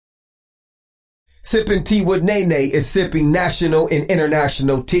Sipping tea with Nene is sipping national and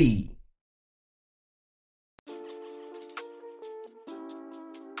international tea.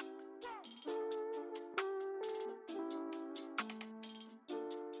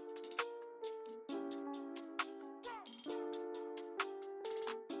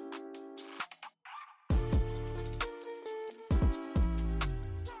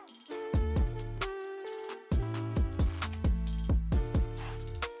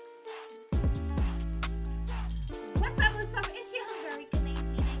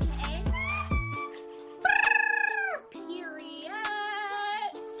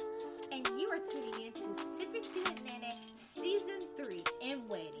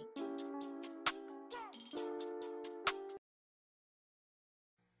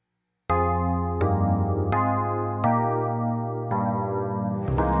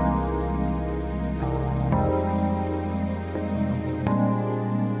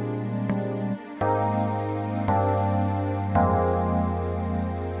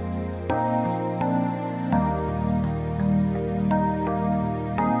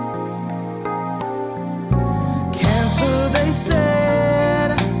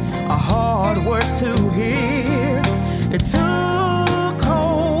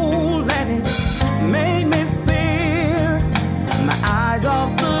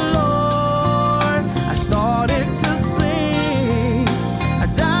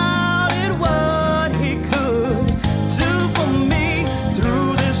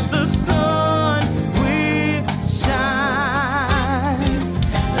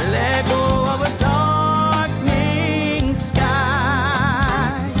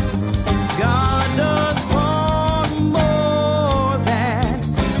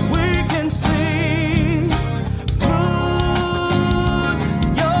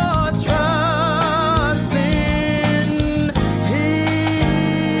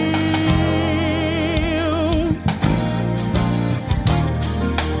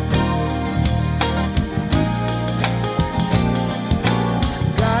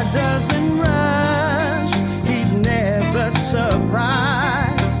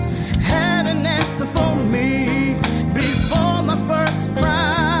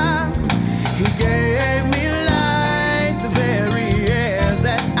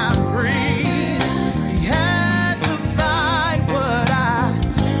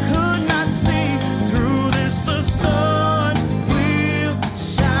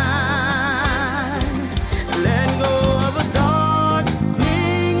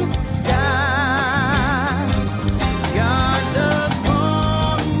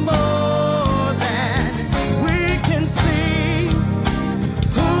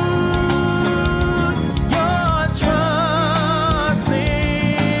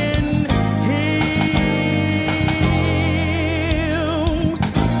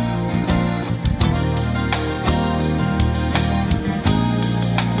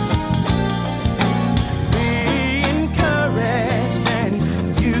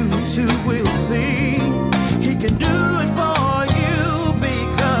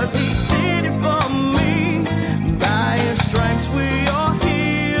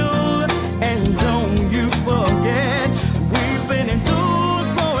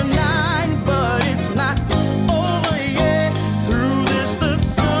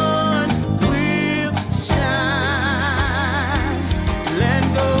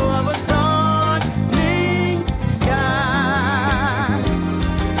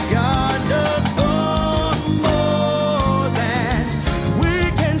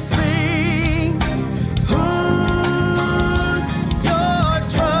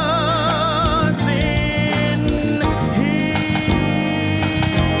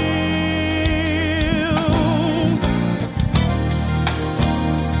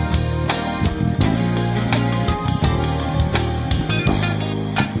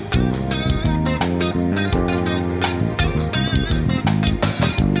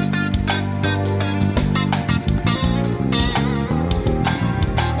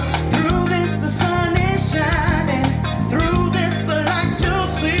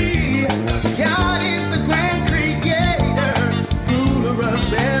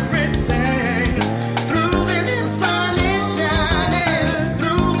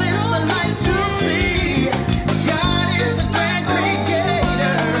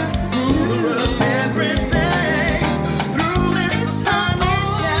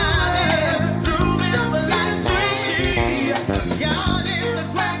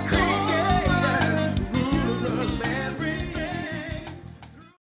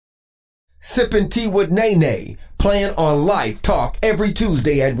 Sipping Tea with Nene, playing on Life Talk every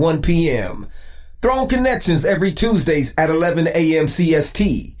Tuesday at 1 p.m. Throne Connections every Tuesdays at 11 a.m.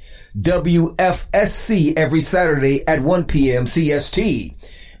 CST. WFSC every Saturday at 1 p.m. CST,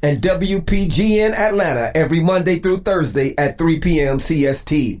 and WPGN Atlanta every Monday through Thursday at 3 p.m.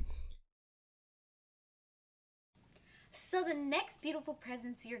 CST. So the next beautiful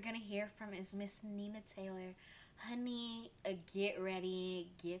presence you're going to hear from is Miss Nina Taylor. Honey, get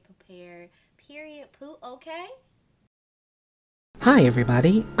ready, get prepared, period, poo, okay? Hi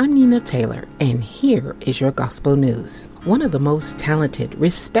everybody, I'm Nina Taylor, and here is your gospel news. One of the most talented,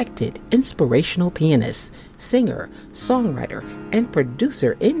 respected, inspirational pianists, singer, songwriter, and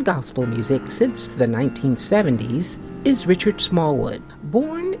producer in gospel music since the 1970s is Richard Smallwood.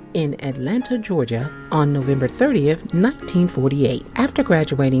 Born in Atlanta, Georgia on November 30th, 1948. After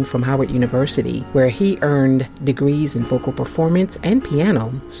graduating from Howard University, where he earned degrees in vocal performance and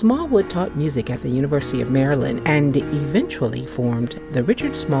piano, Smallwood taught music at the University of Maryland and eventually formed the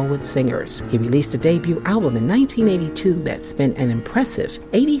Richard Smallwood Singers. He released a debut album in 1982 that spent an impressive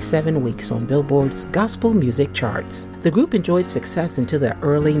 87 weeks on Billboard's gospel music charts. The group enjoyed success into the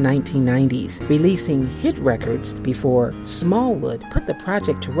early 1990s, releasing hit records before Smallwood put the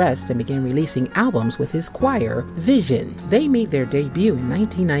project to rest and began releasing albums with his choir, Vision. They made their debut in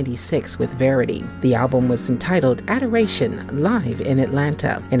 1996 with Verity. The album was entitled Adoration, live in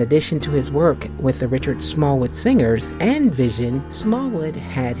Atlanta. In addition to his work with the Richard Smallwood Singers and Vision, Smallwood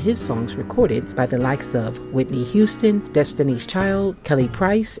had his songs recorded by the likes of Whitney Houston, Destiny's Child, Kelly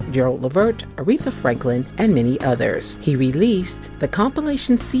Price, Gerald Levert, Aretha Franklin, and many others. He released the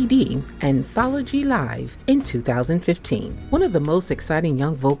compilation CD Anthology Live in 2015. One of the most exciting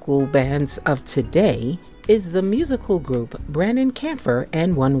young vocal bands of today is the musical group Brandon Camphor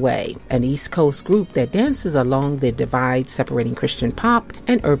and One Way, an East Coast group that dances along the divide separating Christian pop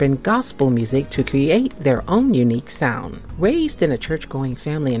and urban gospel music to create their own unique sound. Raised in a church-going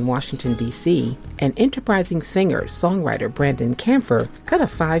family in Washington, D.C., an enterprising singer-songwriter Brandon Camphor cut a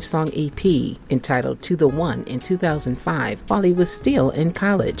 5-song EP entitled To the One in 2005 while he was still in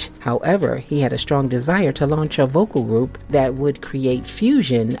college. However, he had a strong desire to launch a vocal group that would create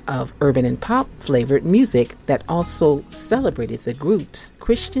fusion of urban and pop-flavored music that also celebrated the group's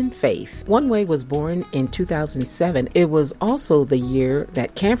Christian faith. One Way was born in 2007. It was also the year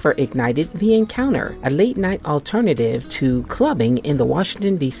that Camphor ignited The Encounter, a late-night alternative to clubbing in the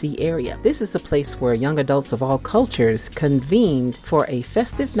Washington, D.C. area. This is a place where young adults of all cultures convened for a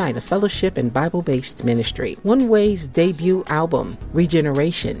festive night of fellowship and Bible-based ministry. One Way's debut album,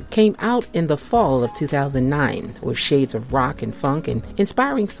 Regeneration, came out in the fall of 2009 with shades of rock and funk, and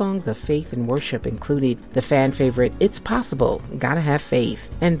inspiring songs of faith and worship included the fan favorite It's Possible, Gotta Have Faith,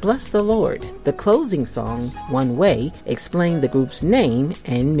 and Bless the Lord. The closing song, One Way, explained the group's name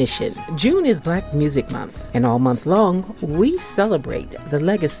and mission. June is Black Music Month, and all month long, we celebrate the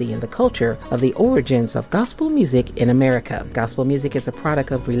legacy and the culture of the origins of gospel music in America. Gospel music is a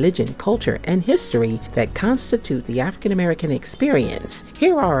product of religion, culture, and history that constitute the African American experience.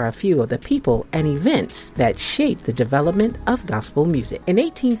 Here are a few of the people and events that shaped the development of gospel music. In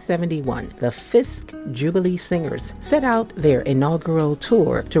 1871, the Fisk Jubilee Singers set out their inaugural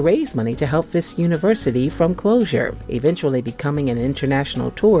tour to raise money to help Fisk University from closure. Eventually becoming an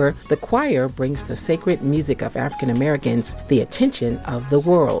international tour, the choir brings the sacred music of African Americans the attention of the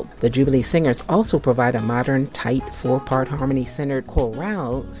world. The Jubilee Singers also provide a modern, tight, 4-part harmony-centered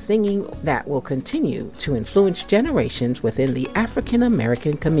chorale singing that will continue to influence generations within the African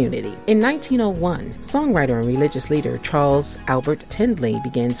American community. In 1901, songwriter and religious leader Charles Albert Tindley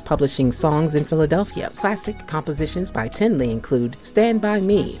begins publishing songs in Philadelphia. Classic compositions by Tindley include Stand By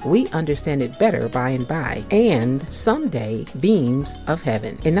Me, We Understand It Better By and By, and Someday, Beams of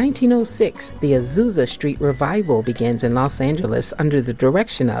Heaven. In 1906, the Azusa Street Revival begins in Los Angeles under the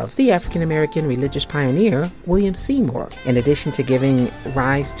direction of the African-American religious pioneer William Seymour. In addition to giving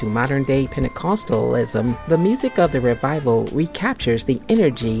rise to modern-day Pentecostalism, the music of the revival recaptures the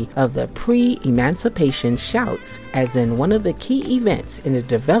energy of the pre-emancipation shouts as in one of the key events in the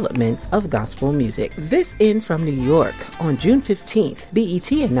development of gospel music. This in from New York. On June 15th,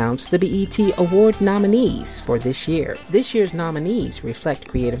 BET announced the BET Award nominees for this year. This year's nominees reflect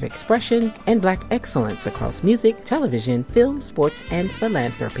creative expression and Black excellence across music, television, film, sports, and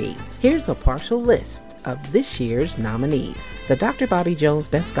philanthropy. Here's a partial list of this year's nominees. The Dr. Bobby Jones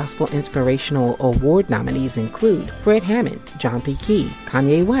Best Gospel Inspirational Award nominees include Fred Hammond, John P. Key,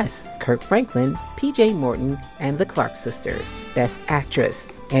 Kanye West, Kirk Franklin, P.J. Morton, and the Clark Sisters. Best Actress,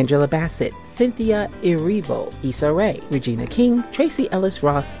 Angela Bassett, Cynthia Erivo, Issa Rae, Regina King, Tracy Ellis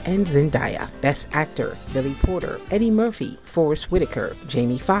Ross, and Zendaya. Best Actor, Billy Porter, Eddie Murphy, Forrest Whitaker,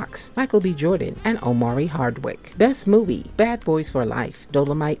 Jamie Foxx, Michael B. Jordan, and Omari Hardwick. Best Movie, Bad Boys for Life,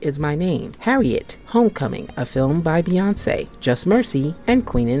 Dolomite Is My Name, Harriet, Homecoming, Homecoming, a film by Beyonce, Just Mercy, and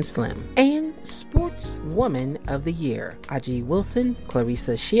Queen and Slim. And Sportswoman of the Year, Aji Wilson,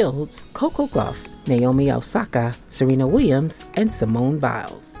 Clarissa Shields, Coco Gauff, Naomi Osaka, Serena Williams, and Simone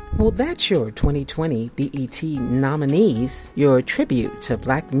Biles. Well, that's your 2020 BET nominees, your tribute to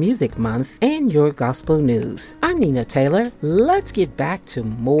Black Music Month, and your gospel news. I'm Nina Taylor. Let's get back to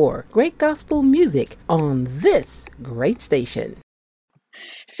more great gospel music on this great station.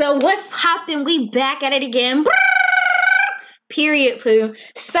 So what's poppin'? We back at it again. Period, Pooh.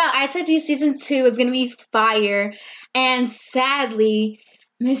 So I said to you season 2 is gonna be fire, and sadly,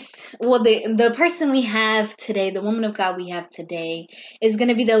 the person we have today, the woman of God we have today, is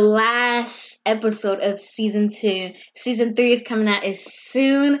gonna be the last episode of season 2. Season 3 is coming out as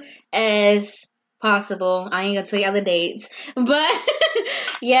soon as possible. I ain't gonna tell y'all the dates, but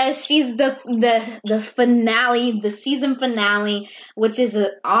yes, she's the finale, the season finale, which is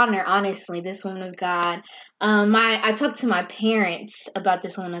an honor. Honestly, this woman of God. I talked to my parents about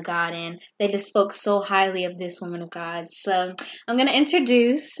this woman of God, and they just spoke so highly of this woman of God. So I'm gonna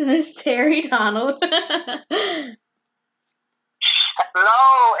introduce Miss Terry Donald. Hello,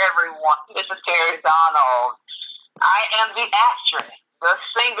 everyone. This is Terry Donald. I am the actress, the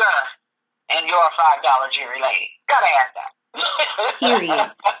singer, and you're a $5 jewelry lady. Gotta add that.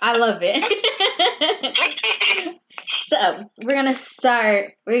 Period. I love it. So we're gonna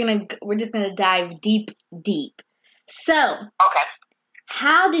start. We're just gonna dive deep. So, Okay.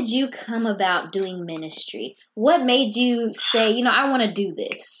 how did you come about doing ministry? What made you say, I want to do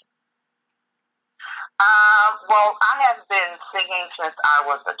this? Well, I have been singing since I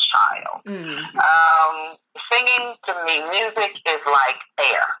was a child. Singing to me, music is like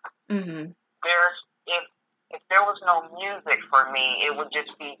air. Mm-hmm. If there was no music for me, it would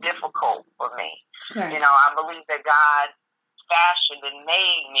just be difficult for me. Right. I believe that God fashioned and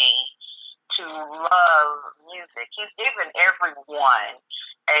made me to love music. He's given everyone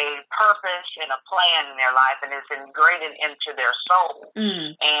a purpose and a plan in their life, and it's ingrained into their soul.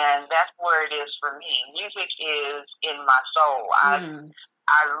 And that's where it is for me. Music is in my soul. I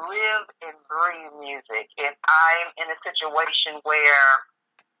live and breathe music. If I'm in a situation where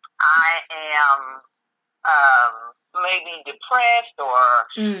I am maybe depressed or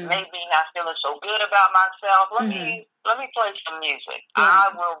maybe not feeling so good about myself, let me play some music. Yeah.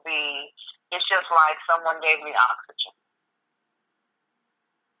 It's just like someone gave me oxygen.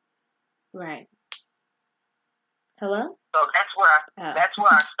 Right. Hello? So that's where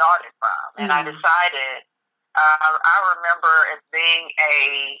I started from. And I decided, I remember as being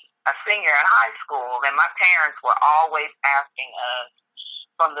a senior in high school, and my parents were always asking us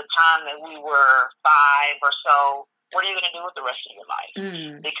from the time that we were 5 or so, what are you going to do with the rest of your life?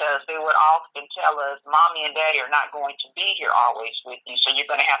 Because they would often tell us, Mommy and Daddy are not going to be here always with you, so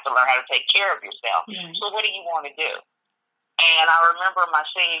you're going to have to learn how to take care of yourself. So what do you want to do? And I remember my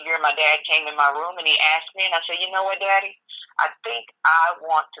senior year, my dad came in my room and he asked me, and I said, you know what, Daddy? I think I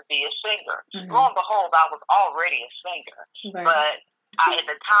want to be a singer. Lo and behold, I was already a singer. Right. But at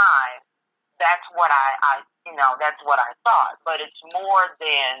the time, that's what that's what I thought. But it's more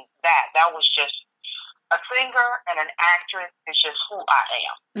than that. That was just a singer and an actress is just who I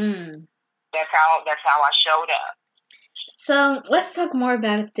am. That's how I showed up. So let's talk more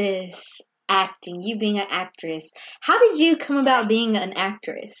about this acting. You being an actress. How did you come about being an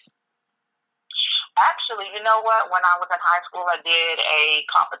actress? Actually, you know what? When I was in high school, I did a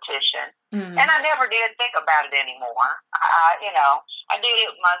competition, and I never did think about it anymore. I did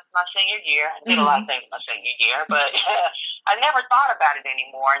it my senior year. I did a lot of things my senior year, but I never thought about it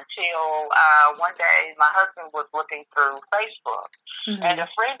anymore until one day my husband was looking through Facebook, and a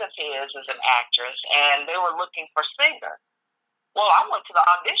friend of his is an actress, and they were looking for singers. Well, I went to the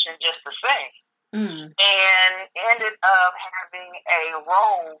audition just to sing, and ended up having a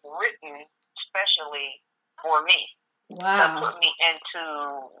role written especially for me. Wow. To put me into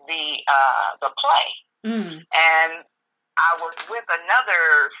the play. And I was with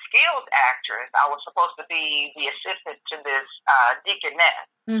another skilled actress. I was supposed to be the assistant to this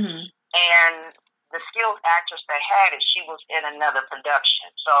deaconess. And the skilled actress that had it, she was in another production.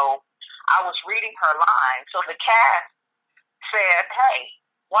 So I was reading her line. So the cast said, hey,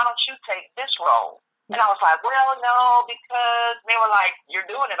 why don't you take this role? And I was like, well, no, because they were like, you're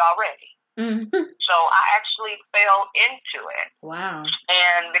doing it already. So I actually fell into it. Wow.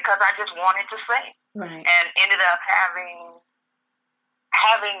 And because I just wanted to sing. Right. And ended up having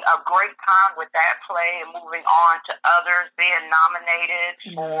a great time with that play and moving on to others, being nominated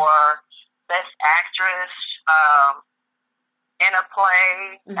for Best Actress in a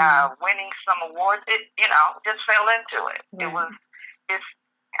play, winning some awards. It, just fell into it. Right.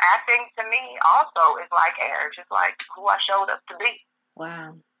 acting to me also is like air, just like who I showed up to be.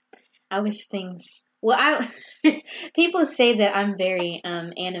 Wow. I wish things. Well, people say that I'm very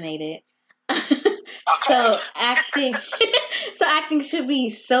animated. So acting, so acting should be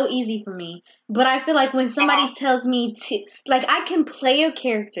so easy for me. But I feel like when somebody tells me to, like, I can play a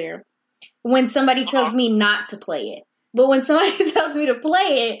character when somebody tells me not to play it. But when somebody tells me to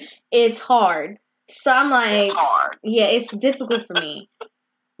play it, it's hard. So I'm like, yeah, it's difficult for me.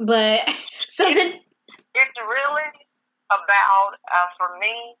 But so it's really about for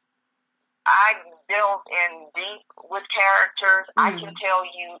me. I delve in deep with characters. I can tell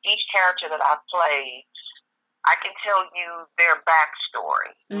you each character that I've played. I can tell you their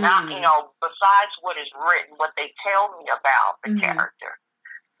backstory. Not, besides what is written, what they tell me about the character.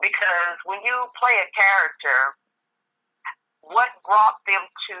 Because when you play a character, what brought them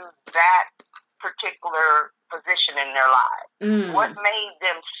to that particular position in their life? What made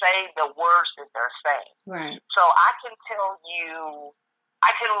them say the words that they're saying? Right. So I can tell you.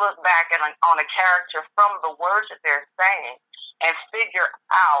 I can look back on a character from the words that they're saying and figure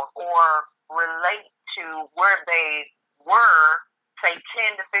out or relate to where they were, say, 10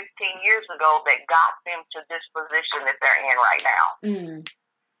 to 15 years ago that got them to this position that they're in right now.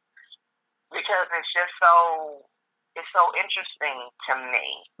 Because it's just so interesting to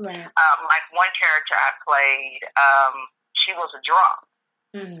me. Right. Like one character I played, she was a drunk.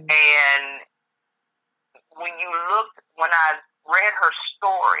 And when I read her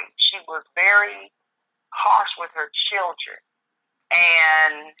story, she was very harsh with her children,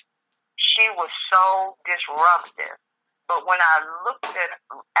 and she was so disruptive. But when I looked at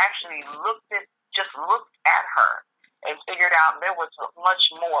her and figured out there was much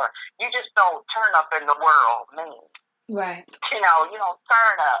more. You just don't turn up in the world mean. Right. You don't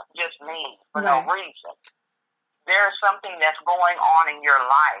turn up just mean for no reason. There's something that's going on in your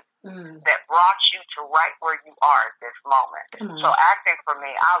life that brought you to right where you are at this moment. So acting for me,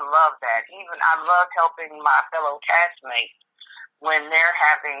 I love that. Even I love helping my fellow castmates when they're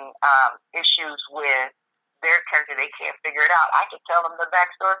having issues with their character, they can't figure it out. I can tell them the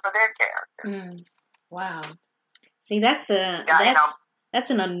backstory for their character. Wow. See, that's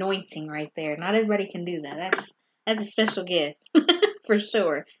an anointing right there. Not everybody can do that. That's a special gift for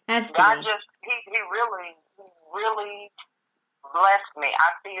sure. Has to God be. He really blessed me.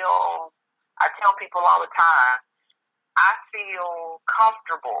 I tell people all the time, I feel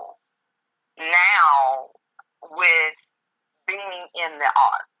comfortable now with being in the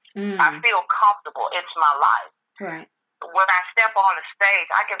arts. I feel comfortable. It's my life. Right. When I step on the stage,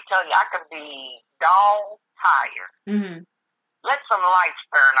 I can tell you I can be dog tired. Let some lights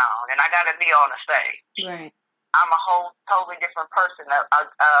turn on, and I got to be on the stage. Right. I'm a whole totally different person.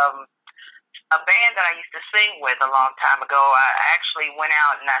 A band that I used to sing with a long time ago, I actually went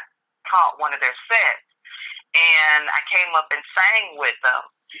out and I taught one of their sets, and I came up and sang with them,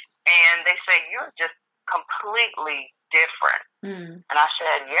 and they said, "You're just completely different." And I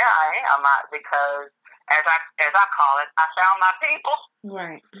said, "Yeah, I am," because as I call it, I found my people.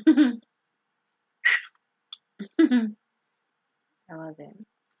 Right. I love it.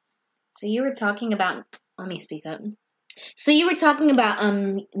 So you were talking about. Let me speak up. So you were talking about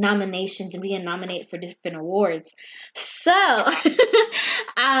nominations and being nominated for different awards. So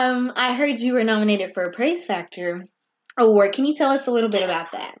I heard you were nominated for a Praise Factor award. Can you tell us a little bit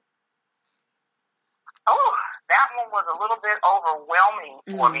about that? Oh, that one was a little bit overwhelming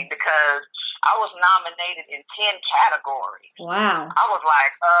for me because I was nominated in 10 categories. Wow. I was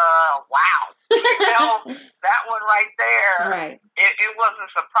like, wow. That one right there. Right. It was a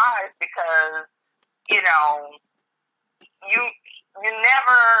surprise because, you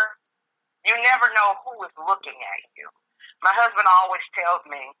never know who is looking at you. My husband always tells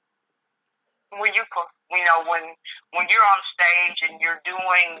me when you're on stage and you're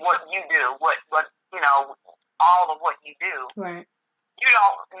doing what you do, all of what you do, right. You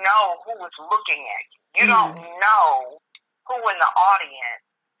don't know who is looking at you. You don't know who in the audience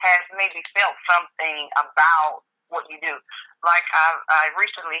has maybe felt something about what you do. Like I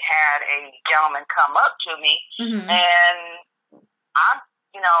recently had a gentleman come up to me, and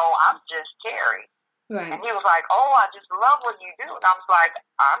I'm just Terry. Right. And he was like, "Oh, I just love what you do." And I was like,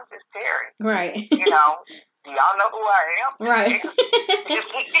 "I'm just Terry." Right. Do y'all know who I am? Right. This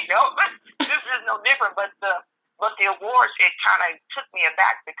is no different. But the awards, it kind of took me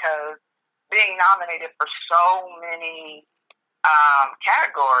aback because being nominated for so many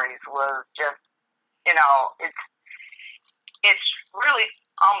categories was just, it's really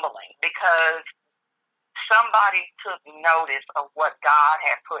humbling because somebody took notice of what God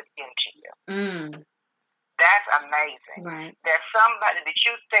had put into you. That's amazing. Right. There's somebody that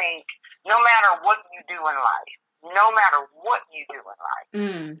you think, no matter what you do in life,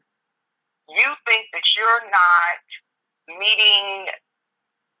 you think that you're not meeting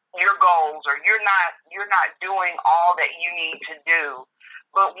your goals, or you're not doing all that you need to do.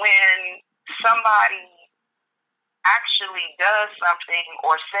 But when somebody actually does something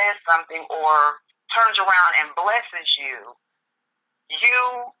or says something or turns around and blesses you,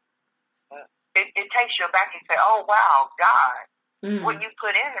 it takes you back and say, oh, wow, God, what you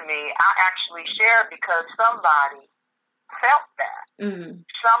put into me, I actually shared because somebody felt that.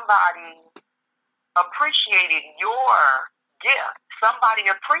 Somebody appreciated your gift. Somebody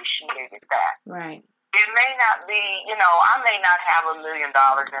appreciated that. Right. It may not be, I may not have $1 million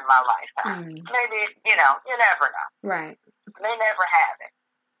in my lifetime. Maybe, you never know. Right. May never have it.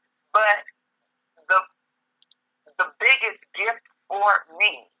 But the biggest gift for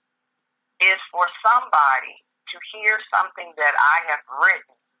me is for somebody to hear something that I have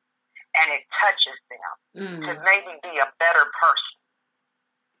written and it touches them to maybe be a better person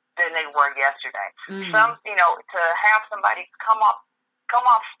than they were yesterday. To have somebody come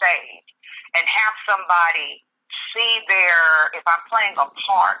off stage and have somebody see if I'm playing a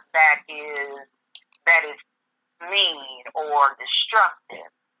part that is mean or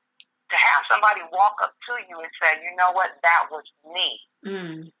destructive, to have somebody walk up to you and say, you know what, that was me.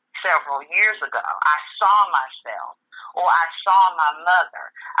 Several years ago, I saw myself, or I saw my mother.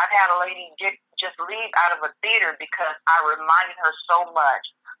 I've had a lady just leave out of a theater because I reminded her so much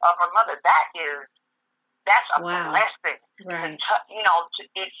of her mother. That's a blessing. Right.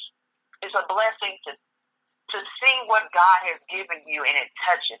 It's a blessing to see what God has given you, and it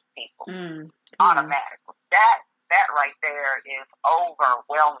touches people automatically. That right there is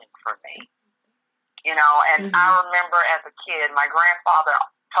overwhelming for me. And I remember as a kid, my grandfather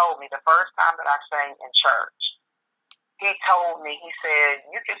told me the first time that I sang in church, he told me, he said,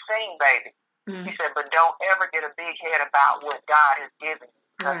 you can sing, baby. He said, but don't ever get a big head about what God has given you,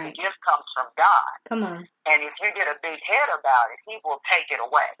 because the gift comes from God. Come on. And if you get a big head about it, he will take it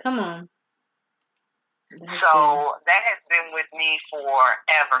away. Come on. That has been with me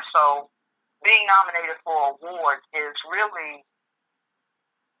forever. So being nominated for awards is really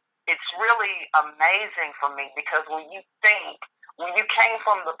amazing for me, because when you came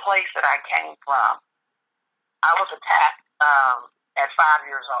from the place that I came from, I was attacked at 5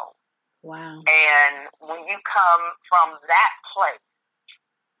 years old. Wow. And when you come from that place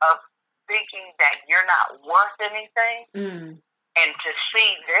of thinking that you're not worth anything, and to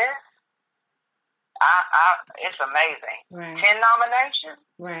see this, it's amazing. Right. 10 nominations.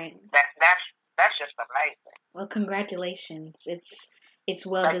 Right. That's just amazing. Well, congratulations. It's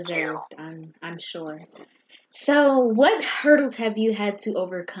well deserved. I'm sure. So, what hurdles have you had to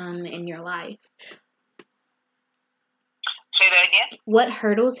overcome in your life? Say that again? What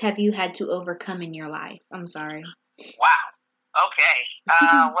hurdles have you had to overcome in your life? I'm sorry. Wow. Okay.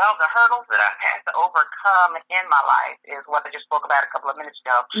 Well, the hurdles that I've had to overcome in my life is what I just spoke about a couple of minutes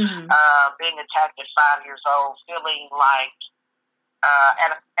ago. Being attacked at 5 years old, feeling like,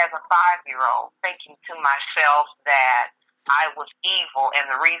 as a 5-year-old, thinking to myself that I was evil, and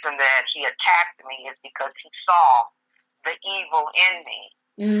the reason that he attacked me is because he saw the evil in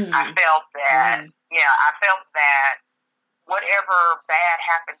me. I felt that, I felt that whatever bad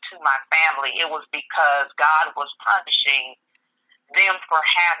happened to my family, it was because God was punishing them for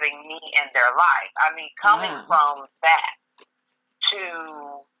having me in their life. I mean, coming from that to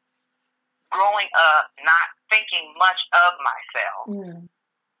growing up not thinking much of myself,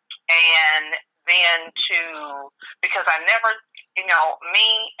 and then because I never, me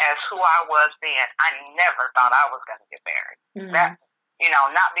as who I was then, I never thought I was going to get married. That,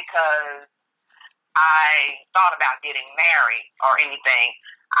 not because I thought about getting married or anything.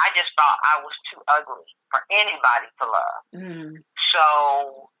 I just thought I was too ugly for anybody to love. So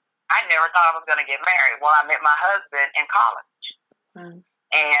I never thought I was going to get married. Well, I met my husband in college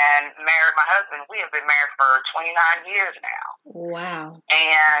and married my husband. We have been married for 29 years now. Wow.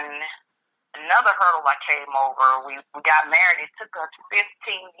 And another hurdle I came over, we got married. It took us 15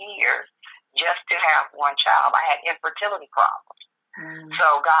 years just to have one child. I had infertility problems.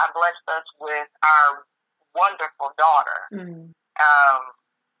 So God blessed us with our wonderful daughter.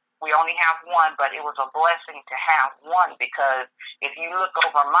 We only have one, but it was a blessing to have one, because if you look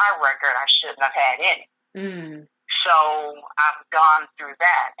over my record, I shouldn't have had any. So I've gone through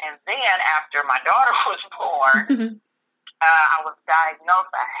that. And then after my daughter was born, I was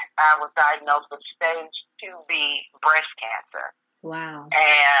diagnosed with stage 2B breast cancer. Wow.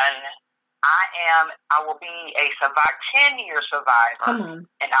 And I will be a 10-year survivor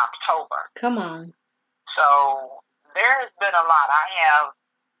in October. Come on. So there has been a lot. I have,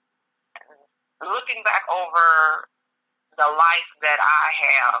 looking back over the life that I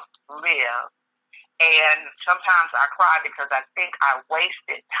have lived, and sometimes I cry because I think I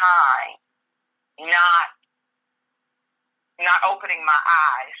wasted time not opening my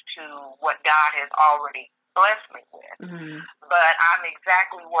eyes to what God has already blessed me with. Mm-hmm. But I'm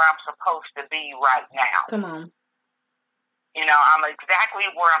exactly where I'm supposed to be right now. Come on. You know, I'm exactly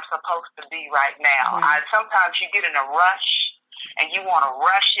where I'm supposed to be right now. Right. Sometimes you get in a rush and you want to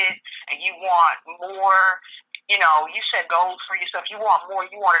rush it and you want more. You know, you set goals for yourself. You want more.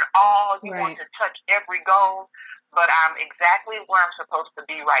 You want it all. You want to touch every goal. But I'm exactly where I'm supposed to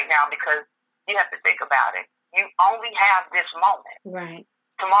be right now because you have to think about it. You only have this moment. Right.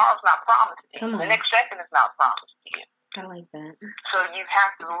 Tomorrow's not promised to you. Come on. The next second is not promised to you. I like that. So you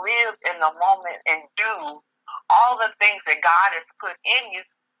have to live in the moment and do all the things that God has put in you.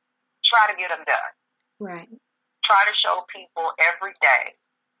 Try to get them done. Right. Try to show people every day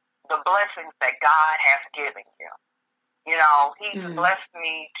the blessings that God has given you. You know, He's blessed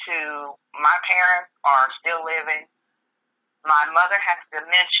me to, my parents are still living. My mother has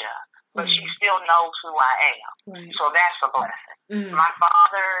dementia, but she still knows who I am. Right. So that's a blessing. My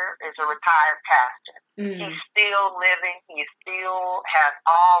father is a retired pastor. He's still living. He still has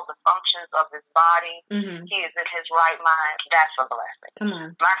all the functions of his body. He is in his right mind. That's a blessing. Come on.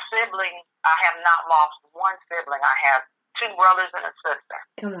 My siblings, I have not lost one sibling. I have 2 brothers and a sister.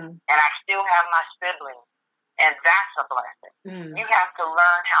 Come on. And I still have my siblings. And that's a blessing. You have to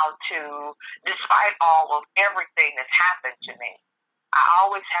learn how to, despite all of everything that's happened to me, I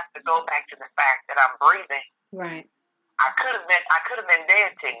always have to go back to the fact that I'm breathing. Right. I could have been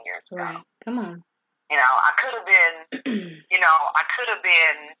dead 10 years ago. Right. Come on. You know, I could have been, I could have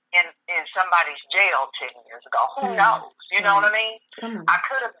been in somebody's jail 10 years ago. Who knows? You know what I mean? Come on. I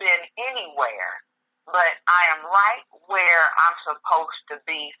could have been anywhere, but I am right where I'm supposed to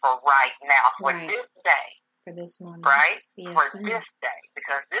be for right now, for this day. For this moment. Right? Yes, for this day.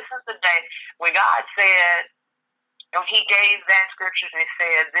 Because this is the day when God said, He gave that scripture and He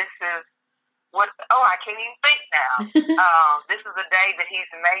said, this is what, I can't even think now. This is the day that He's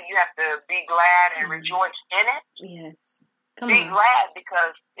made. You have to be glad and rejoice in it. Yes. Be glad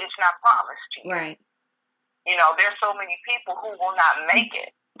because it's not promised to you. Right. You know, there's so many people who will not make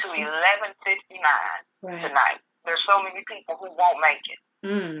it to 11:59 tonight. There's so many people who won't make it.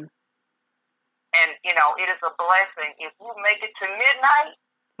 And, you know, it is a blessing. If you make it to midnight,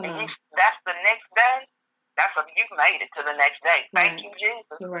 and that's the next day, you've made it to the next day. Thank you,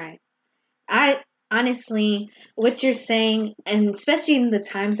 Jesus. Right. I honestly, what you're saying, and especially in the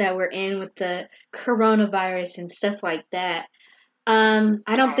times that we're in with the coronavirus and stuff like that,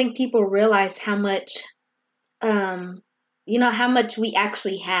 I don't think people realize how much, how much we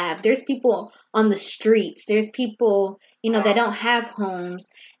actually have. There's people on the streets. There's people, that don't have homes.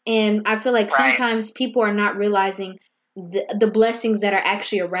 And I feel like sometimes people are not realizing the blessings that are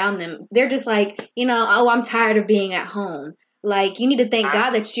actually around them. They're just like, I'm tired of being at home. Like, you need to thank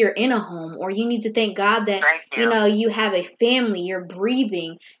God that you're in a home, or you need to thank God that, you have a family, you're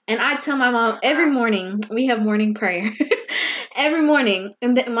breathing. And I tell my mom every morning, we have morning prayer every morning.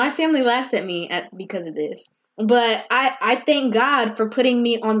 And my family laughs at me because of this. But I thank God for putting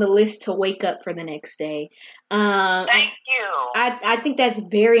me on the list to wake up for the next day. Thank you. I think that's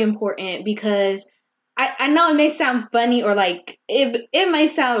very important because I know it may sound funny, or like it may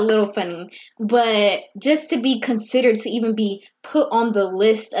sound a little funny, but just to be considered to even be put on the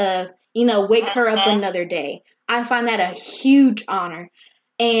list of, wake her up another day, I find that a huge honor.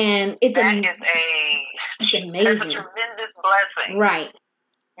 And it's amazing. That's a tremendous blessing. Right.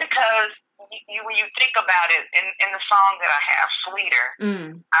 Because when you think about it, in the song that I have, Sweeter,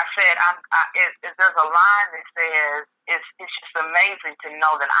 I said, there's a line that says, it's just amazing to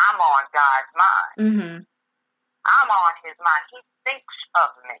know that I'm on God's mind. I'm on His mind. He thinks of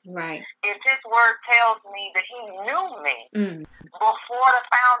me. Right. If His word tells me that He knew me before the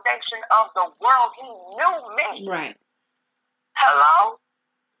foundation of the world, He knew me. Right. Hello?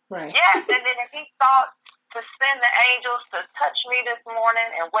 Right. Yes, and then if He thought to send the angels to touch me this morning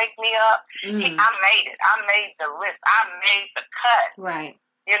and wake me up, I made it. I made the list. I made the cut. Right.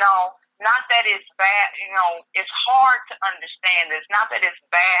 Not that it's bad. It's hard to understand this. Not that it's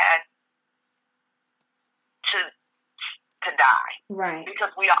bad to die. Right.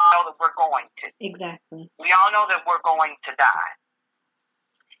 Because we all know that we're going to. Exactly. We all know that we're going to die.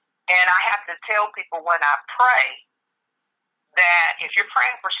 And I have to tell people when I pray that if you're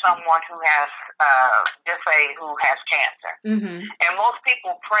praying for someone who has, just say, who has cancer, and most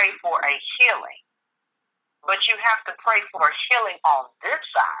people pray for a healing, but you have to pray for a healing on this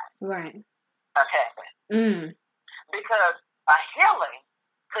side. Right. of heaven. Mm. Because a healing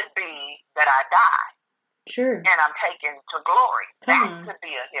could be that I die Sure. and I'm taken to glory. That could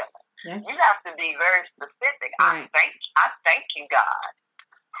be a healing. You have to be very specific. Right. I thank you, God,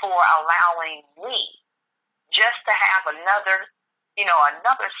 for allowing me just to have another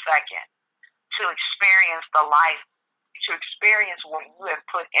second to experience the life, to experience what you have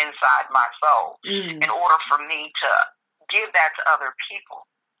put inside my soul in order for me to give that to other people.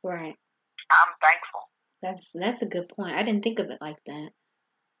 Right. I'm thankful. That's a good point. I didn't think of it like that.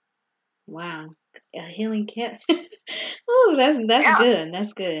 Wow. A healing cat. Ooh, that's good.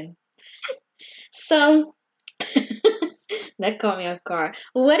 That's good. So that caught me off guard.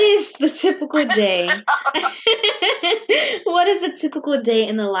 What is the typical day? What is a typical day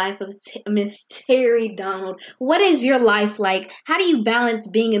in the life of Miss Terry Donald? What is your life like? How do you balance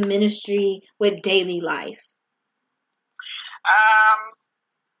being in ministry with daily life?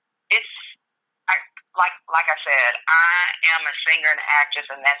 It's like I said, I am a singer and actress,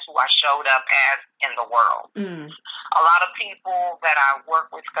 and that's who I showed up as in the world. A lot of people that I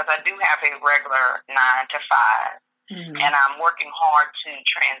work with, because I do have a regular 9 to 5, and I'm working hard to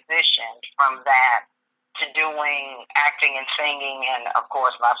transition from that to doing acting and singing, and of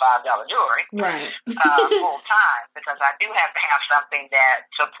course my $5 jewelry, right, full time, because I do have to have something that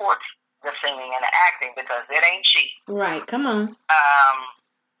supports the singing and the acting, because it ain't cheap. Right, come on.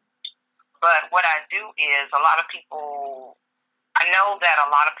 But what I do is I know that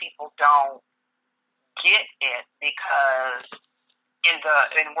a lot of people don't get it, because in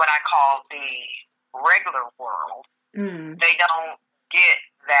what I call the regular world, they don't get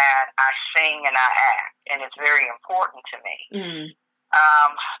that I sing and I act, and it's very important to me.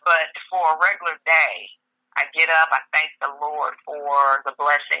 But for a regular day, I get up, I thank the Lord for the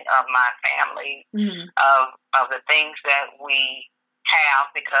blessing of my family, of the things that we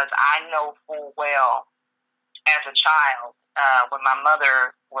have, because I know full well as a child, when my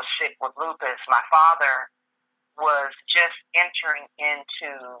mother was sick with lupus, my father was just entering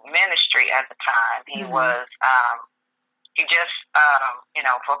into ministry at the time. He was, he just,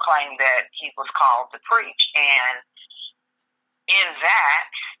 proclaimed that he was called to preach. And in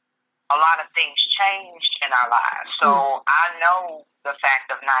that, a lot of things changed in our lives. So I know the fact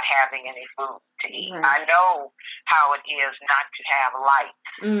of not having any food to eat. Right. I know how it is not to have lights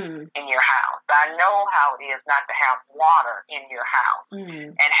in your house. I know how it is not to have water in your house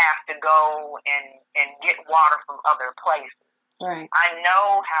and have to go and get water from other places. Right. I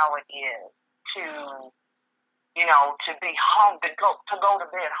know how it is to be hungry, to go to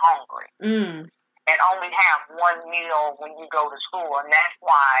bed hungry and only have one meal when you go to school. And that's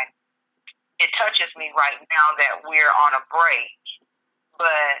why it touches me right now that we're on a break,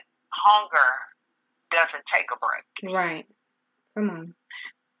 but hunger doesn't take a break. Right. Come on.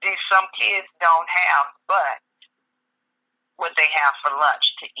 Some kids don't have but what they have for lunch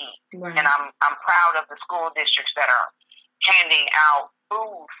to eat. Right. And I'm proud of the school districts that are handing out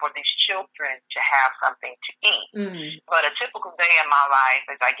food for these children to have something to eat. But a typical day in my life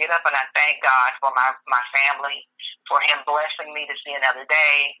is I get up and I thank God for my family, for Him blessing me to see another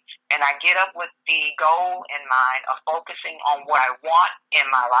day. And I get up with the goal in mind of focusing on what I want in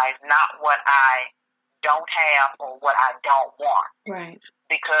my life, not what I don't have or what I don't want. Right.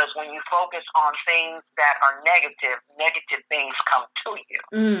 Because when you focus on things that are negative things come to you.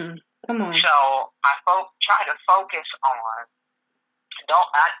 Come on. So I try to focus on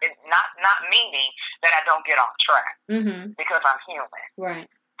not meaning that I don't get off track, because I'm human. Right.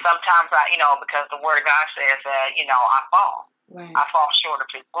 Sometimes because the Word of God says that, I fall. Right. I fall short of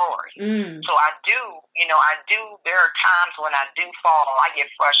His glory. So I do, there are times when I do fall, I get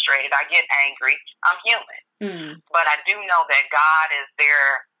frustrated, I get angry. I'm human. But I do know that God is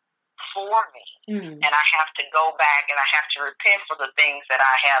there for me. And I have to go back and I have to repent for the things that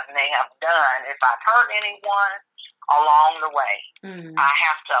I may have done. If I've hurt anyone along the way, I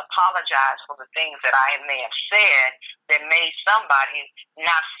have to apologize for the things that I may have said that made somebody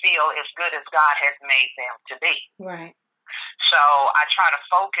not feel as good as God has made them to be. Right. So I try to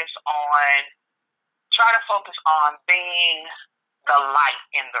focus on being the light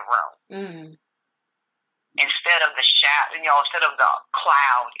in the room. Instead of the shadow, instead of the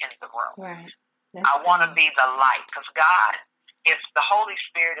cloud in the room. Right. I want to be the light, because God, if the Holy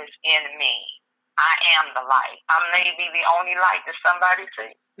Spirit is in me, I am the light. I may be the only light that somebody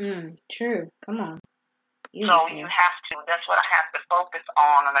sees. True. Come on. So that's what I have to focus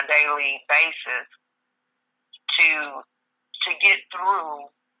on a daily basis to get through.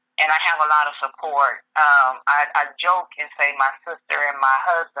 And I have a lot of support. I joke and say my sister and my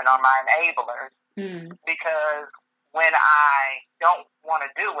husband are my enablers, because when I don't want to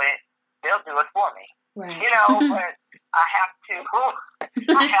do it, they'll do it for me. Right. You know, but I have to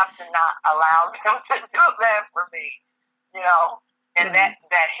not allow them to do that for me, you know, and that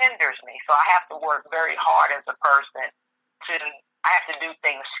hinders me. So I have to work very hard as a person I have to do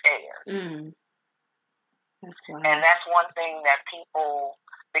things scared. And that's one thing that people,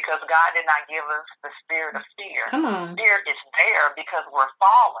 because God did not give us the spirit of fear. Come on. Fear is there because we're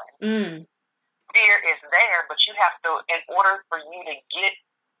fallen. Fear is there, but you have to, in order for you to get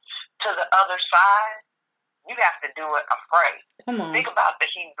to the other side, you have to do it afraid. Come on. Think about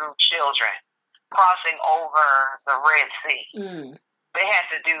the Hebrew children crossing over the Red Sea. They had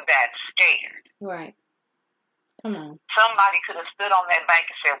to do that scared. Right. Come on. Somebody could have stood on that bank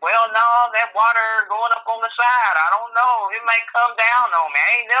and said, well, no, that water going up on the side, I don't know. It might come down on me. I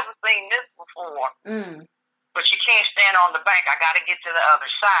ain't never seen this before. But you can't stand on the bank. I got to get to the other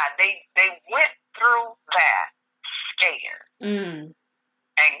side. They went through that scared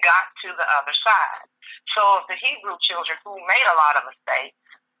and got to the other side. So if the Hebrew children, who made a lot of mistakes,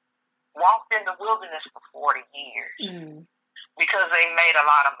 walked in the wilderness for 40 years because they made a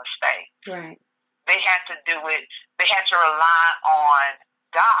lot of mistakes. Right. They had to do it. They had to rely on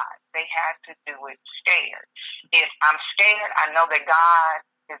God. They had to do it scared. If I'm scared, I know that God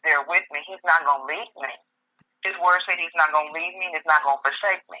is there with me. He's not going to leave me. His word said he's not going to leave me and he's not going to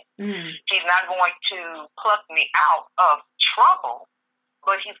forsake me. He's not going to pluck me out of trouble,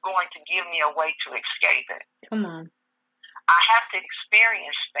 but he's going to give me a way to escape it. Come on. I have to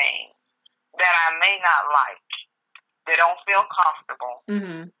experience things that I may not like, that don't feel comfortable,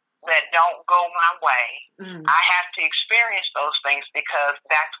 that don't go my way. I have to experience those things because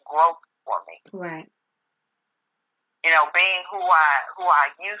that's growth for me. Right. You know, being who I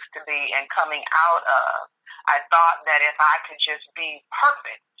used to be and coming out of, I thought that if I could just be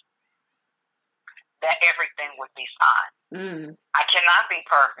perfect, that everything would be fine. I cannot be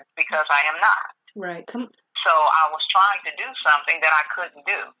perfect because I am not. Right. So I was trying to do something that I couldn't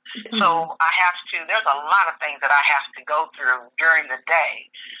do. I have to, there's a lot of things that I have to go through during the day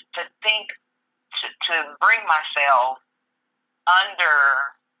to think, to bring myself under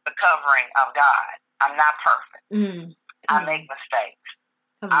the covering of God. I'm not perfect. I make mistakes.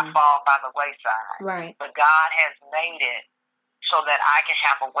 I fall by the wayside. Right. But God has made it so that I can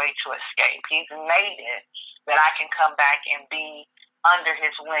have a way to escape. He's made it that I can come back and be under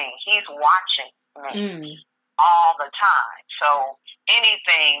his wing. He's watching me all the time. So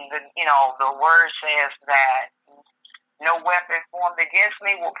anything that, you know, the word says that no weapon formed against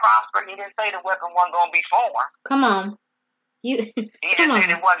me will prosper. He didn't say the weapon wasn't going to be formed. Come on. He just said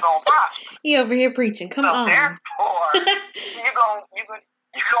it wasn't going to prosper. He over here preaching. Come on. Therefore, you're gonna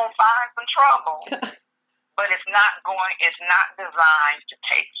find some trouble. But it's not designed to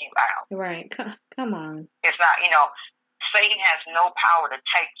take you out. Right. Come on. It's not, you know, Satan has no power to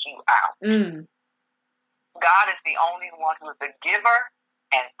take you out. God is the only one who is the giver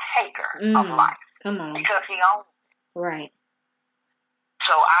and taker of life. Come on. Because he owns it. Right.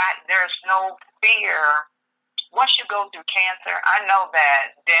 So there's no fear. Once you go through cancer, I know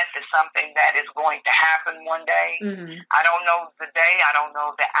that death is something that is going to happen one day. I don't know the day. I don't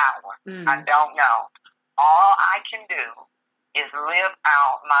know the hour. I don't know. All I can do is live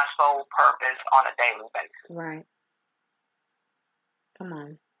out my soul purpose on a daily basis. Right. Come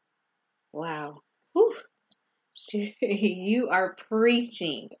on. Wow. Whew. You are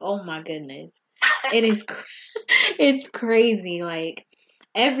preaching. Oh my goodness. It's crazy. Like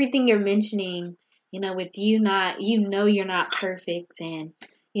everything you're mentioning, you know, with you not, you know, you're not perfect, and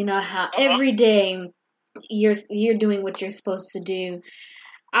you know how every day you're doing what you're supposed to do.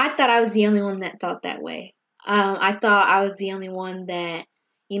 I thought I was the only one that thought that way. I thought I was the only one that,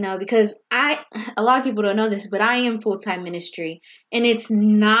 you know, because a lot of people don't know this, but I am full-time ministry, and it's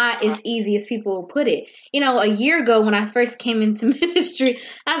not as easy as people put it. You know, a year ago when I first came into ministry,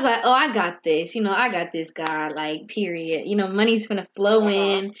 I was like, oh, I got this. You know, I got this, God, like, period. You know, money's going to flow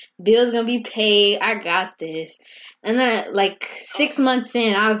in, bills going to be paid. I got this. And then, like, 6 months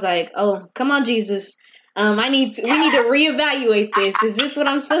in, I was like, oh, come on, Jesus. We need to reevaluate this. Is this what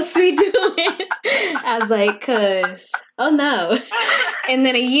I'm supposed to be doing? I was like, oh no. And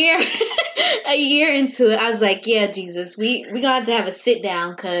then a year into it, I was like, yeah, Jesus, we got to have a sit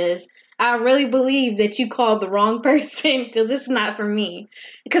down, because I really believe that you called the wrong person, because it's not for me.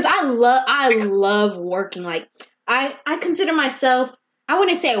 Because I love working. Like I consider myself, I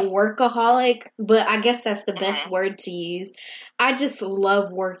wouldn't say a workaholic, but I guess that's the best word to use. I just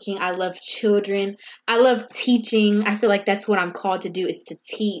love working. I love children. I love teaching. I feel like that's what I'm called to do, is to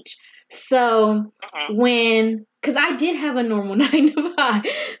teach. So because I did have a normal 9 to 5.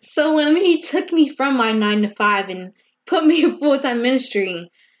 So when he took me from my 9 to 5 and put me in full-time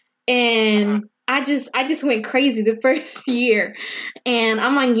ministry, And I just went crazy the first year. And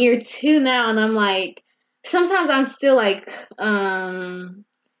I'm on year 2 now, and I'm like, sometimes I'm still like,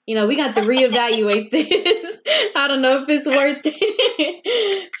 we got to reevaluate this. I don't know if it's worth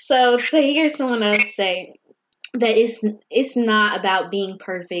it. So to hear someone else say that it's not about being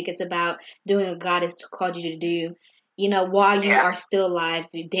perfect, it's about doing what God has called you to do, while you are still alive,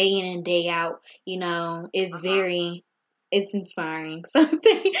 day in and day out, is very, it's inspiring. So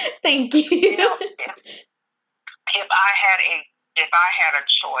thank you. If I had a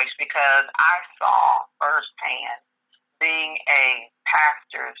choice, because I saw firsthand being a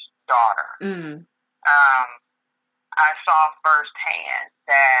pastor's daughter, I saw firsthand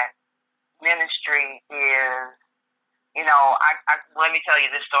that ministry is, let me tell you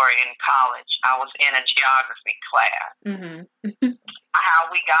this story. In college, I was in a geography class.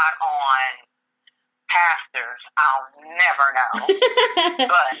 How we got on pastors, I'll never know.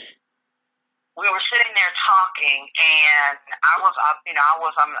 But we were sitting there talking, and I was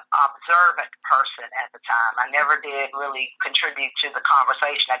an observant person at the time. I never did really contribute to the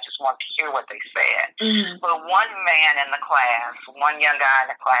conversation. I just wanted to hear what they said. But one man in the class, one young guy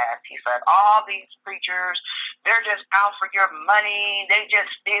in the class, he said, all these preachers, they're just out for your money. They just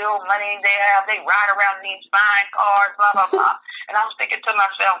steal money. They ride around in these fine cars, blah, blah, blah. And I was thinking to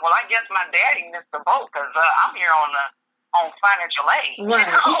myself, well, I guess my daddy missed the boat, because I'm here on financial aid. Right.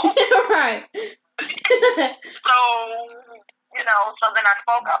 Right. So then I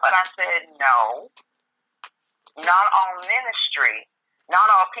spoke up and I said, no, not all ministry, not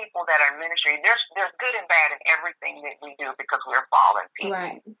all people that are in ministry. There's good and bad in everything that we do, because we're fallen people.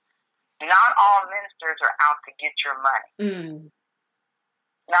 Right. Not all ministers are out to get your money.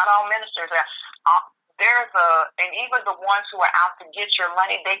 Not all ministers are. And even the ones who are out to get your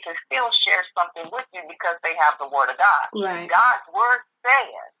money, they can still share something with you because they have the Word of God. Right. God's Word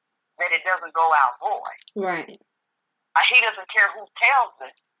says that it doesn't go out void. Right. He doesn't care who tells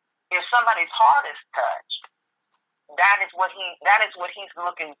it. If somebody's heart is touched, that is what he's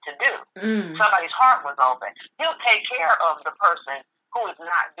looking to do. Somebody's heart was open. He'll take care of the person who is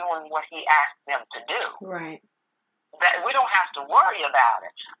not doing what he asked them to do. Right. That we don't have to worry about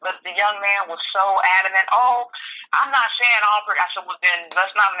it. But the young man was so adamant, I'm not saying all preachers. I said, well, then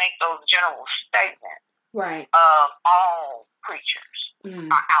let's not make those general statements. Right. Of all preachers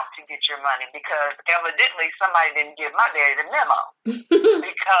are out to get your money, because evidently somebody didn't give my daddy the memo.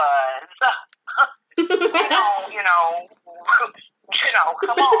 Because,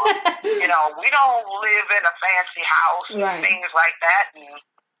 come on. We don't live in a fancy house and things like that. And,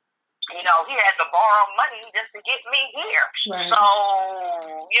 he had to borrow money just to get me here. Right. So,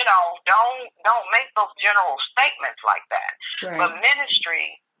 don't make those general statements like that. Right. But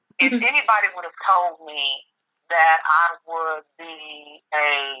ministry, if anybody would have told me that I would be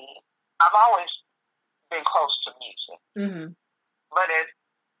I've always been close to music. But if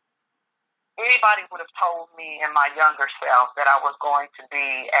anybody would have told me in my younger self that I was going to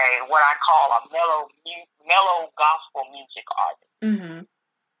be what I call a mellow gospel music artist,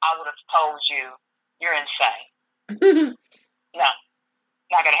 I would have told you, you're insane. No,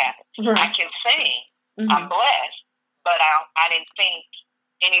 not going to happen. Right. I can sing. I'm blessed, but I didn't think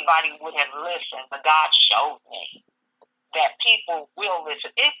anybody would have listened. But God showed me that people will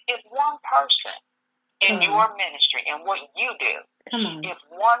listen. If one person in your ministry and what you do, if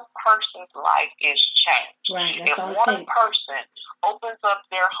one person's life is changed, if one person opens up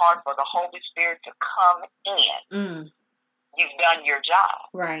their heart for the Holy Spirit to come in, you've done your job.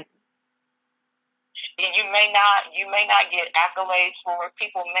 Right. You may not get accolades for it.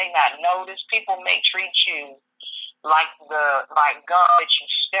 People may not notice. People may treat you like gum that you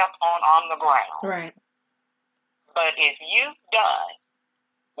step on the ground. Right. But if you've done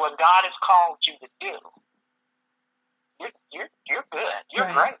what God has called you to do, you're good.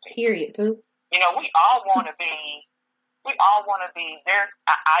 You're great. Period. We all want to be there.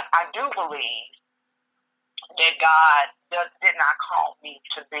 I do believe that God did not call me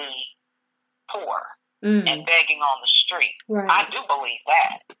to be poor and begging on the street. Right. I do believe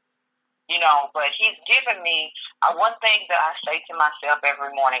that. But he's given me, one thing that I say to myself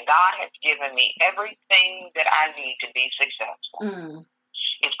every morning, God has given me everything that I need to be successful.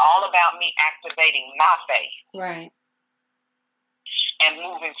 It's all about me activating my faith. Right. And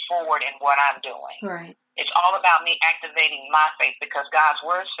moving forward in what I'm doing. Right. It's all about me activating my faith, because God's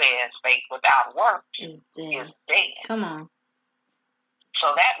word says faith without work is dead. Come on.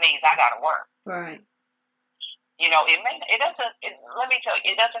 So that means I got to work. Right. Let me tell you,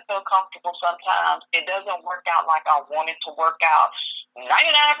 it doesn't feel comfortable sometimes. It doesn't work out like I want it to work out 99%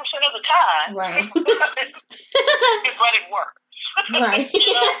 of the time. Right. But it works. Right.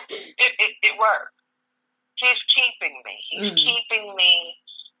 You know, it works. He's keeping me. He's keeping me.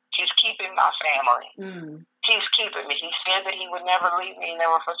 He's keeping my family. He's keeping me. He said that he would never leave me,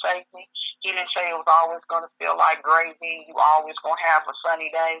 never forsake me. He didn't say it was always going to feel like gravy. You always going to have a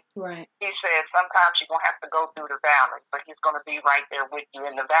sunny day. Right. He said sometimes you're going to have to go through the valley, but he's going to be right there with you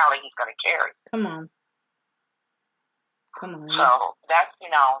in the valley. He's going to carry you. Come on. Come on. So that's,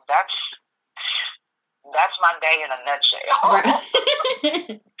 that's my day in a nutshell.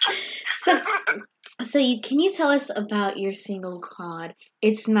 Right. So can you tell us about your single called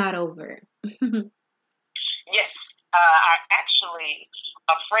 "It's Not Over"? Yes.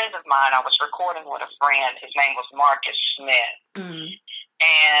 A friend of mine, I was recording with a friend. His name was Marcus Smith.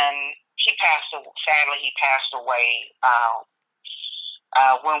 And sadly, he passed away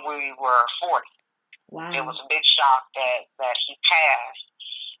when we were 40. Wow. It was a big shock that he passed.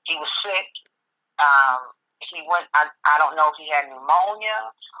 He was sick. I don't know if he had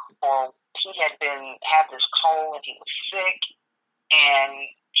pneumonia or he had had this cold and he was sick. And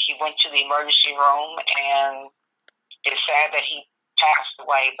he went to the emergency room, and it's sad that he passed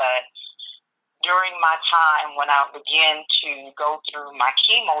away. But during my time when I began to go through my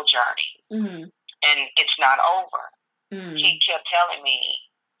chemo journey, and it's not over, he kept telling me,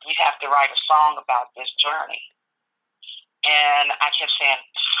 you have to write a song about this journey. And I kept saying,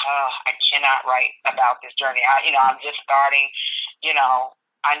 I cannot write about this journey. I'm just starting,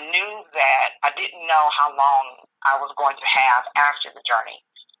 I knew that I didn't know how long I was going to have after the journey.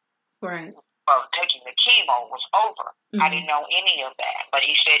 Right. Of taking the chemo was over. I didn't know any of that. But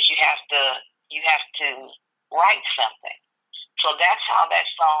he said you have to write something. So that's how that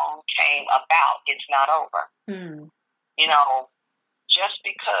song came about. It's not over. Just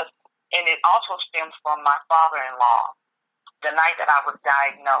because, and it also stems from my father-in-law. The night that I was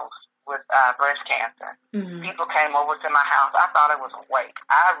diagnosed with breast cancer, people came over to my house. I thought it was a wake.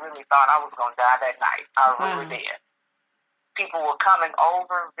 I really thought I was going to die that night. I really did. People were coming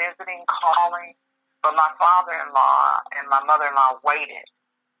over, visiting, calling, but my father-in-law and my mother-in-law waited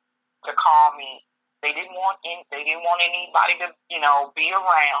to call me. They didn't want anybody to, be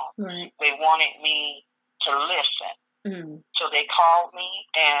around. Right. They wanted me to listen. So they called me,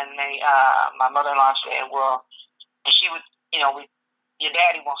 and my mother-in-law said, well, and she would, your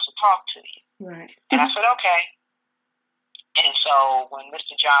daddy wants to talk to you. Right. And I said, okay. And so when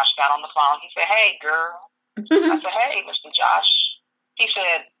Mr. Josh got on the phone, he said, hey, girl. I said, hey, Mr. Josh. He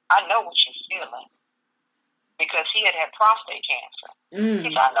said, I know what you're feeling. Because he had prostate cancer. He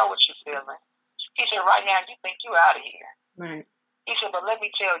said, I know what you're feeling. He said, right now, you think you're out of here. Right. He said, but let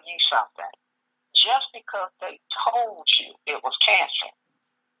me tell you something. Just because they told you it was cancer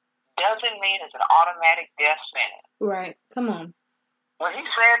doesn't mean it's an automatic death sentence. Right. Come on. When he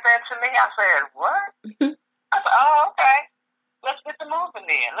said that to me, I said, what? I said, oh, okay. Let's get the moving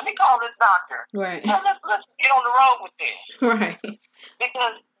then. Let me call this doctor. Right. And let's get on the road with this. Right.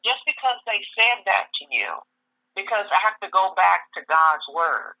 Because just because they said that to you, because I have to go back to God's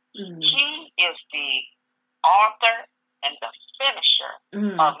word. He is the author and the finisher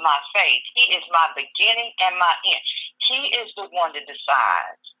of my faith. He is my beginning and my end. He is the one that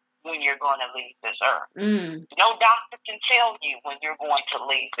decides when you're going to leave this earth. No doctor can tell you when you're going to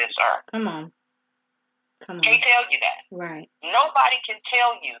leave this earth. Come on. Can't tell you that. Right. Nobody can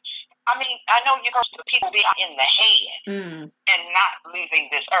tell you. I mean, I know you've heard the people be in the head and not leaving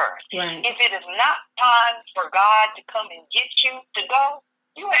this earth. Right. If it is not time for God to come and get you to go,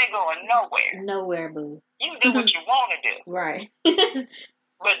 you ain't going nowhere. Nowhere, boo. You do what you want to do. Right.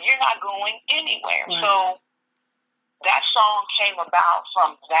 But you're not going anywhere. Right. So that song came about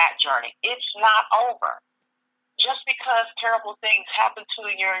from that journey. It's not over. Just because terrible things happen to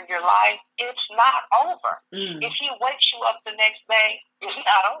you in your life, it's not over. If he wakes you up the next day, it's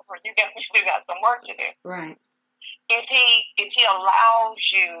not over. You still got some work to do. Right. If he allows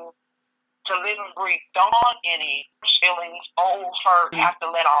you to live and breathe, don't want any feelings, old hurt, have to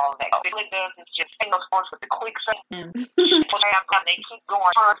let all that go. All it does is just take those words with the quicksand. They keep going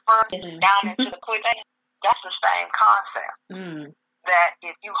further down into the quicksand. That's the same concept. That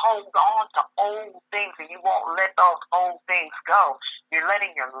if you hold on to old things and you won't let those old things go, you're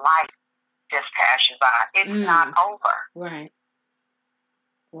letting your life just pass you by. It's not over. Right.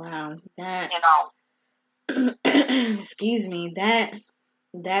 Wow. That, excuse me,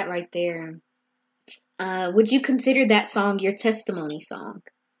 that right there. Would you consider that song your testimony song?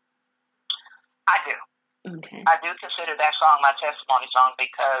 I do. Okay. I do consider that song my testimony song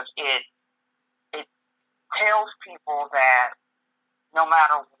because it tells people that no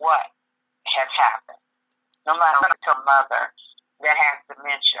matter what has happened, no matter what, to a mother that has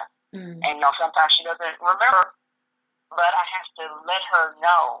dementia, and sometimes she doesn't remember but I have to let her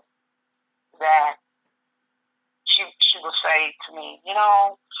know that she will say to me, you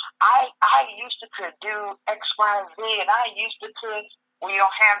know, I used to could do X, Y, and Z, and I used to could. Well, you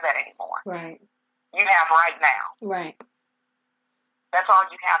don't have that anymore. Right. You have right now. Right. That's all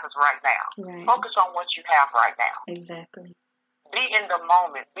you have is right now. Right. Focus on what you have right now. Exactly. Be in the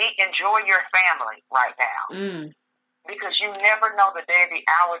moment. Enjoy your family right now. Because you never know the day, the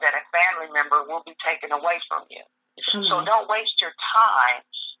hour that a family member will be taken away from you. So don't waste your time.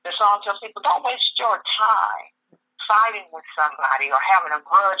 The song tells people, don't waste your time fighting with somebody or having a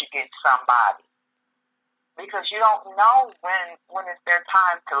grudge against somebody, because you don't know when it's their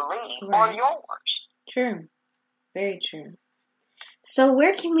time to leave or yours. True. Very true. So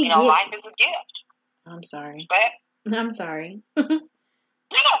where can we get... life is a gift. I'm sorry. But, I'm sorry. But,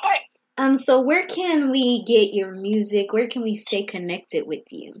 so where can we get your music? Where can we stay connected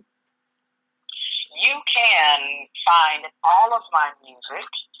with you? You can find all of my music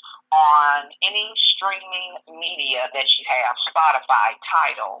on any streaming media that you have, Spotify,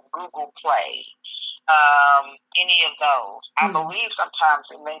 Tidal, Google Play, any of those. I believe sometimes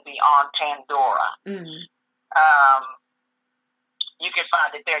it may be on Pandora. You can find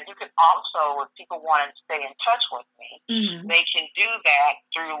it there. You can also, if people want to stay in touch with me, they can do that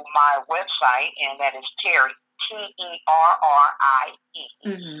through my website, and that is Terrie, Terrie,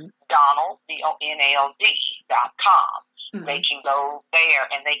 Donald, DONALD.com. They can go there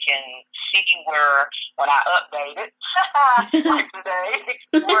and they can see where, when I update it, like today,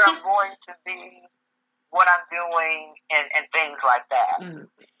 where I'm going to be, what I'm doing, and things like that.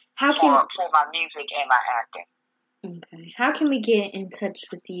 For my music and my acting. Okay. How can we get in touch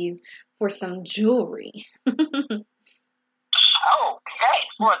with you for some jewelry? Okay,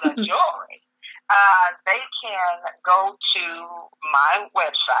 for the jewelry. They can go to my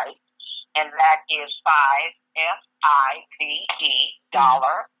website, and that is FIVE,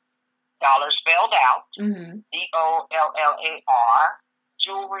 dollar spelled out, DOLLAR,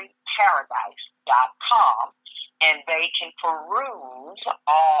 jewelryparadise.com. And they can peruse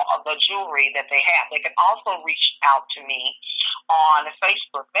all of the jewelry that they have. They can also reach out to me on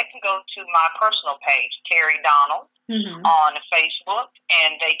Facebook. They can go to my personal page, Terrie Donald, on Facebook,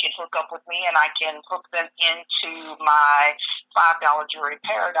 and they can hook up with me, and I can hook them into my $5 Jewelry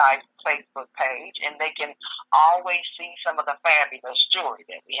Paradise Facebook page, and they can always see some of the fabulous jewelry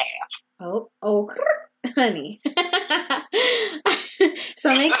that we have. Oh, honey.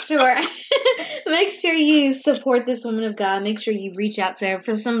 So make sure you support this woman of God. Make sure you reach out to her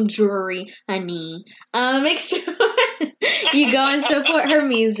for some jewelry, honey. Make sure you go and support her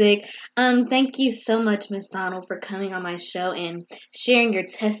music. Thank you so much, Miss Donald, for coming on my show and sharing your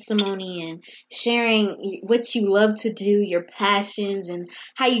testimony and sharing what you love to do, your passions, and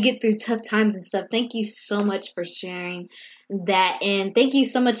how you get through tough times and stuff. Thank you so much for sharing that, and thank you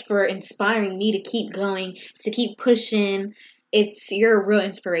so much for inspiring me to keep going, to keep pushing. You're a real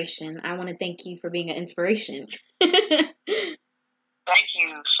inspiration. I want to thank you for being an inspiration. Thank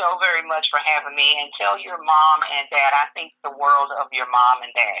you so very much for having me, and tell your mom and dad I think the world of your mom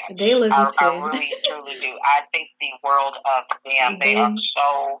and dad. They love you too. I really, truly do. I think the world of them. They are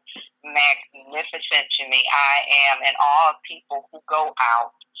so magnificent to me. I am in awe of people who go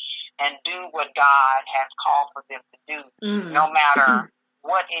out and do what God has called for them to do, no matter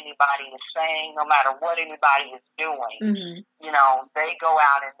what anybody is saying, no matter what anybody is doing. They go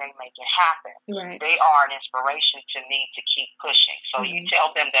out and they make it happen. Right. They are an inspiration to me to keep pushing. So you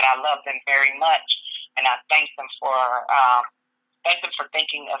tell them that I love them very much, and I thank them for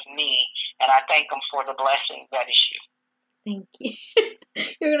thinking of me, and I thank them for the blessing that is you. Thank you.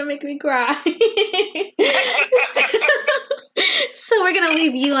 You're going to make me cry. So we're going to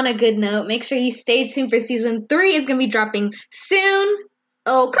leave you on a good note. Make sure you stay tuned for season 3. It's going to be dropping soon.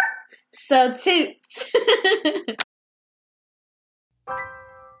 Okay. So toot.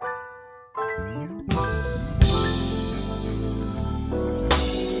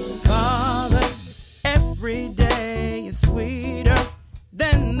 Father, every day is sweeter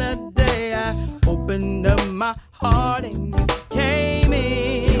than the day I opened up my heart and you came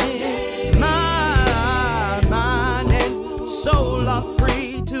in. My mind and soul are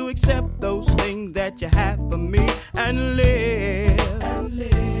free to accept those things that you have for me and live.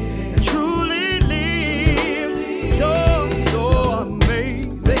 Truly live. So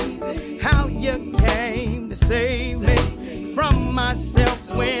amazing how you came to save me from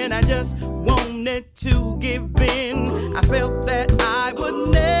myself when I just wanted to give in. I felt that I would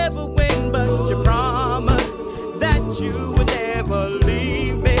never win, but you promised that you would never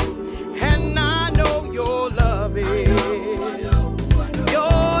leave me. And I know your love is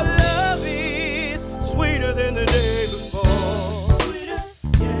sweeter than the day before.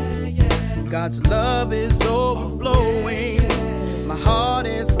 God's love is overflowing. My heart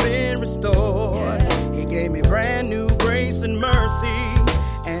has been restored. He gave me brand new grace and mercy,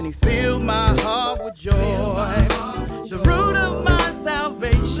 and He filled my heart with joy. The root of my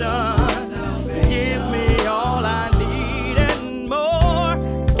salvation gives me all I need and more.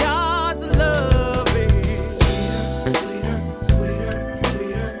 God's love is sweeter, sweeter,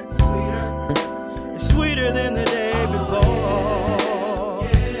 sweeter, sweeter. It's sweeter than the day before.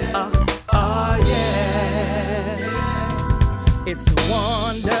 It's a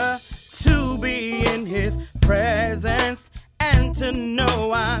wonder to be in His presence and to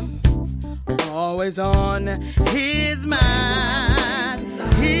know I'm always on His mind.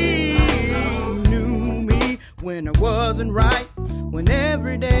 He knew me when I wasn't right, when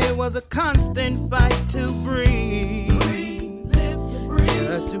every day was a constant fight to breathe,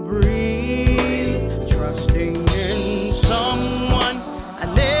 just to breathe, trusting in someone I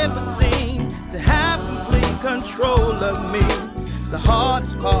never seen to have complete control of me. The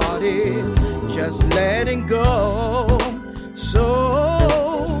hardest part is just letting go.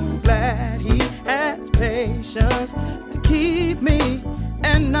 So glad He has patience to keep me,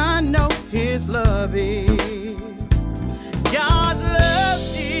 and I know His love is. God's love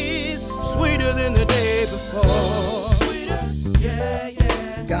is sweeter than the day before. Sweeter, yeah,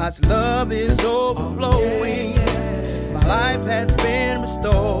 yeah. God's love is overflowing. My life has been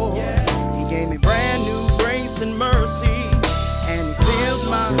restored. He gave me brand new grace and mercy, and He filled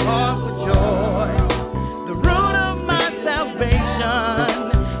my heart with joy. The root of my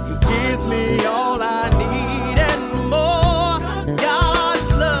salvation, He gives me all I need and more. God's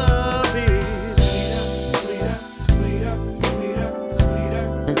love is sweeter, sweeter, sweeter, sweeter,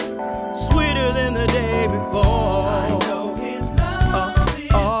 sweeter than the day before. I know His love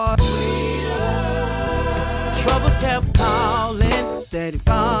is sweeter. Troubles kept piling, steady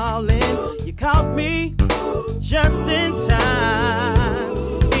piling. You caught me just in time,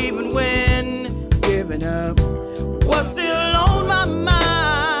 even when giving up was still on my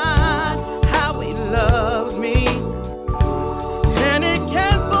mind. How He loves me, and He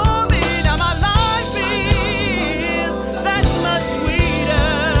cares for me. Now my life is that much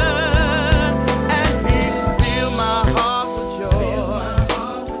sweeter, and He filled my heart with joy.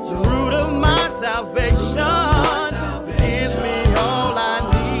 The root of my salvation gives me all I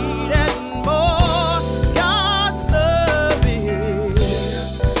need and more. God's love is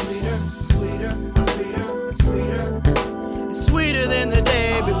sweeter, sweeter, sweeter, sweeter. It's sweeter than the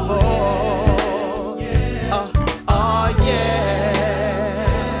day before. Yeah.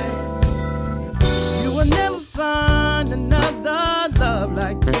 You will never find another love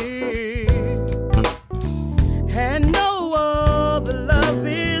like this, and no other love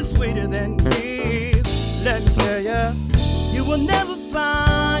is sweeter than His. Let me tell you, you will never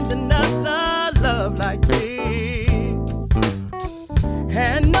find another love like this,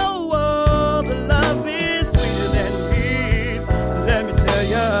 and no other love is sweeter than His. Let me tell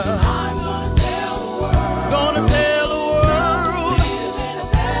you, I'm gonna tell the world, gonna tell the world,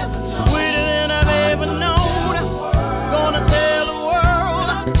 sweeter than I've ever known, gonna tell the world,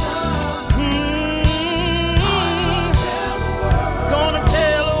 gonna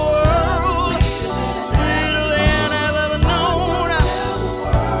tell the world, sweeter than I've ever known.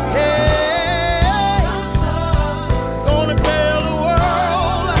 Hey, gonna tell the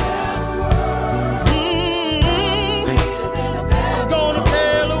world, I'm gonna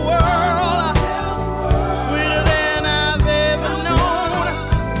tell the world, sweeter than I've ever known.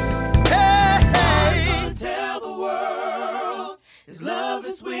 Hey, tell the world, His love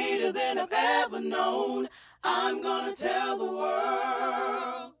is sweeter than I've ever known. I'm gonna tell the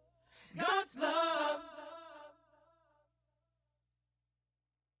world, God's love.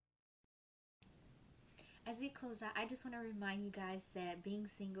 As we close out, I just want to remind you guys that being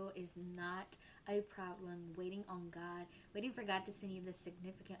single is not a problem. Waiting on God, waiting for God to send you the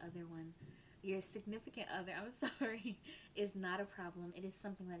significant other one. Your significant other, I'm sorry, is not a problem. It is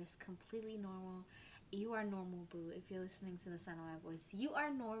something that is completely normal. You are normal, boo. If you're listening to the sound of my voice, you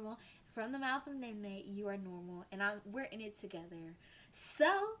are normal. From the mouth of Nene, you are normal, and we're in it together.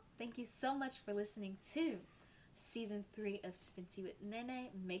 So, thank you so much for listening to Season 3 of Sippin' Tea with Nene.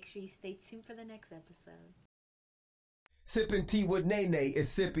 Make sure you stay tuned for the next episode. Sippin' Tea with Nene is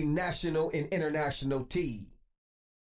sipping national and international tea.